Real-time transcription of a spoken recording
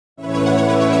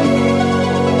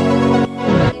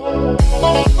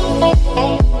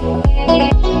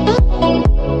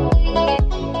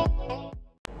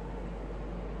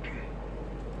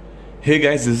Hey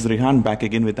guys, this is Rehan back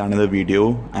again with another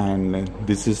video, and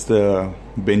this is the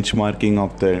benchmarking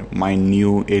of my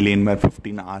new Alienware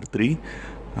 15R3.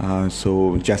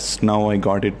 So just now I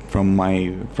got it from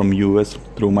US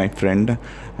through my friend,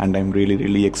 and I'm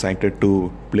really excited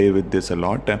to play with this a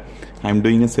lot. I'm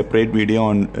doing a separate video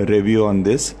on review on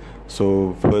this.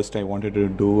 So first I wanted to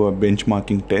do a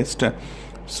benchmarking test.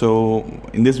 So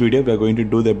in this video we are going to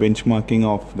do the benchmarking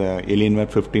of the Alienware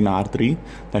 15R3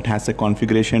 that has a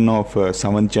configuration of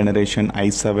 7th generation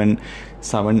i7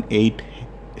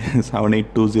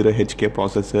 7820HK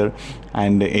processor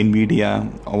and NVIDIA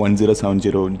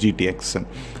 1070 GTX.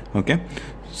 Okay,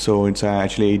 so it's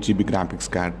actually 8 GB graphics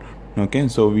card. Okay,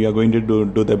 so we are going to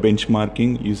do the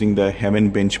benchmarking using the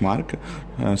Heaven benchmark.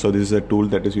 So this is a tool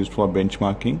that is used for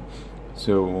benchmarking.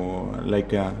 So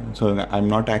I'm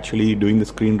not actually doing the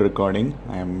screen recording.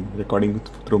 I am recording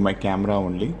through my camera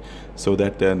only, so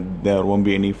that there won't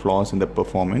be any flaws in the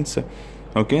performance.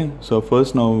 Okay, so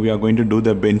first now we are going to do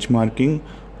the benchmarking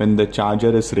when the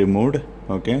charger is removed.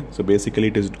 Okay, so basically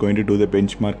it is going to do the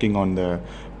benchmarking on the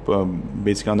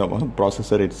basically on the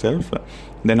processor itself.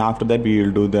 Then after that we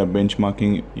will do the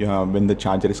benchmarking when the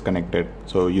charger is connected,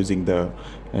 so using the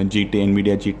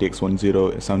NVIDIA GTX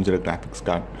 1070 graphics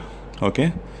card.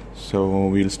 Okay, so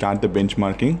we'll start the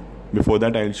benchmarking. Before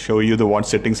that I'll show you the what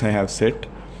settings I have set.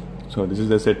 So this is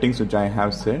the settings which I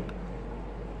have set.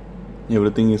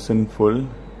 Everything is in full,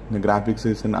 the graphics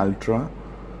is in ultra.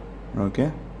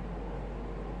 Okay,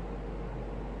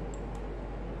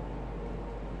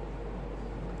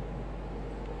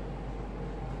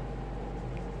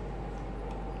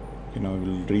 now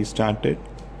we'll restart it.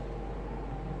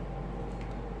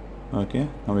 Okay,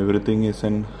 now everything is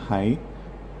in high.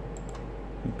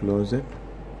 Close it.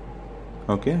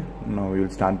 Okay, now we will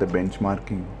start the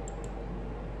benchmarking.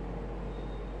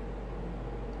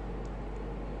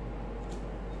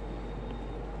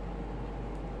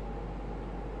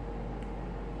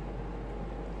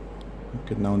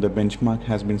 Okay, now the benchmark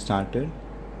has been started.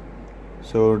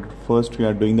 So first we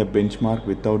are doing the benchmark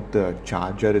without the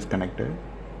charger is connected.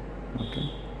 Okay,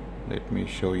 let me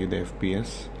show you the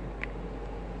FPS.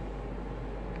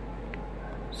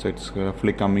 So it's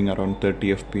roughly coming around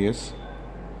 30 FPS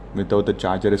without the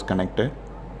charger is connected.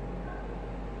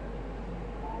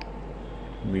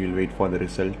 We will wait for the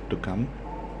result to come.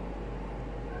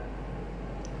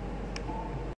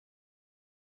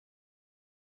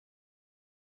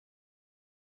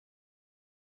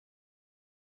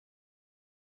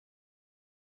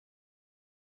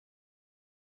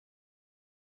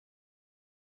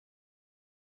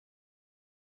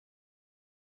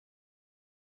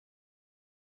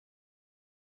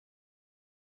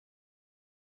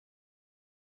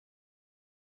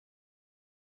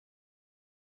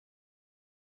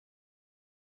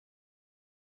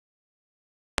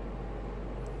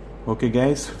 Okay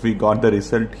guys, we got the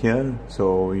result here.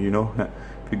 So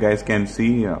if you guys can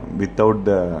see, without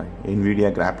the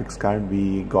NVIDIA graphics card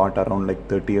we got around like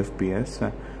 30 FPS.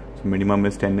 So minimum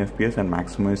is 10 FPS and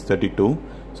maximum is 32.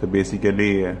 So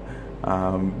basically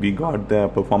we got the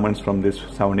performance from this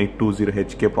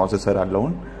 7820HK processor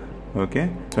alone.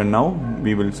 Okay, so now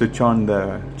we will switch on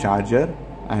the charger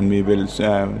and we will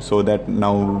so that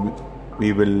now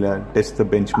we will test the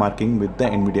benchmarking with the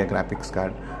NVIDIA graphics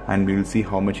card, and we will see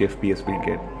how much FPS we'll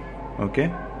get. Okay,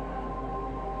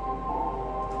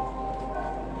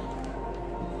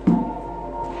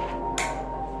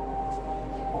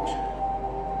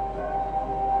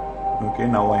 okay,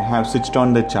 now I have switched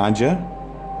on the charger.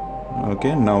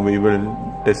 Okay, now we will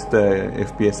test the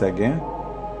FPS again.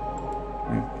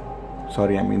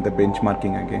 Sorry, I mean the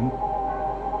benchmarking again.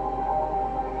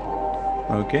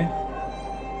 Okay,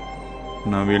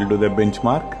 now we'll do the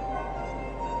benchmark.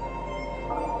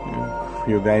 If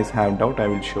you guys have doubt, I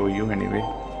will show you anyway.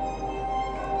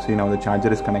 See, now the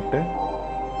charger is connected.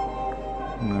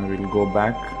 Now we'll go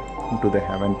back to the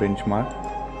Heaven benchmark.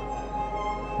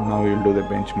 Now we'll do the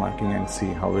benchmarking and see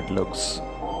how it looks.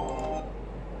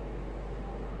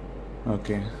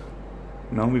 Okay,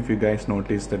 now if you guys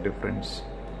notice the difference,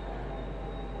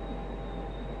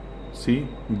 see,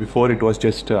 before it was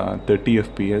just 30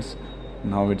 FPS,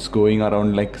 now it's going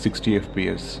around like 60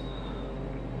 FPS.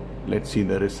 Let's see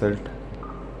the result.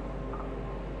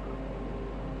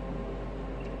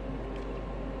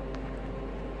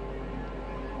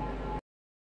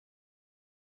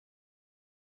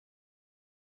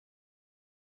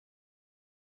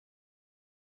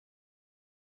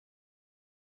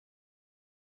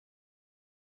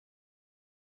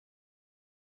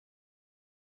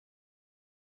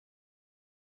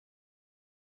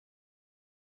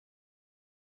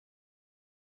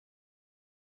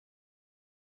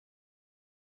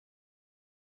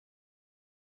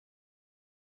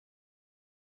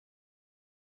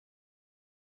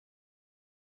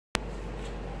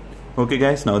 Okay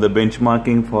guys, now the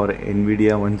benchmarking for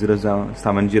NVIDIA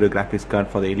 1070 graphics card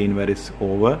for the Alienware is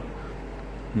over.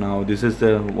 Now this is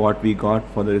the what we got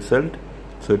for the result.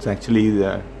 So it's actually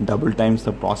the double times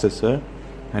the processor,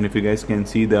 and if you guys can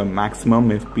see, the maximum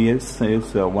FPS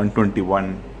is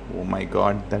 121. Oh my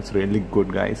god, that's really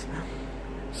good guys.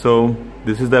 So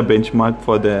this is the benchmark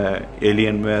for the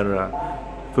Alienware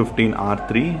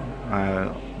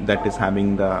 15R3 that is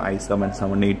having the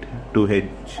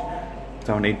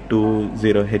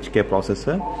i7-7820HK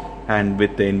processor and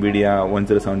with the NVIDIA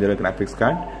 1070 graphics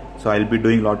card. So I'll be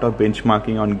doing a lot of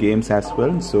benchmarking on games as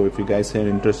well. So if you guys are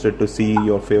interested to see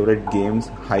your favorite games,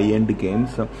 high-end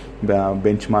games, the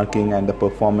benchmarking and the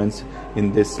performance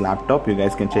in this laptop, you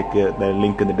guys can check the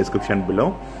link in the description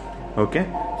below. Okay,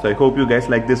 so I hope you guys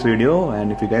like this video,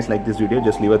 and if you guys like this video,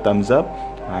 just leave a thumbs up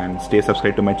and stay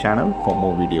subscribed to my channel for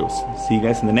more videos. See you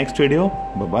guys in the next video.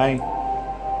 Bye bye.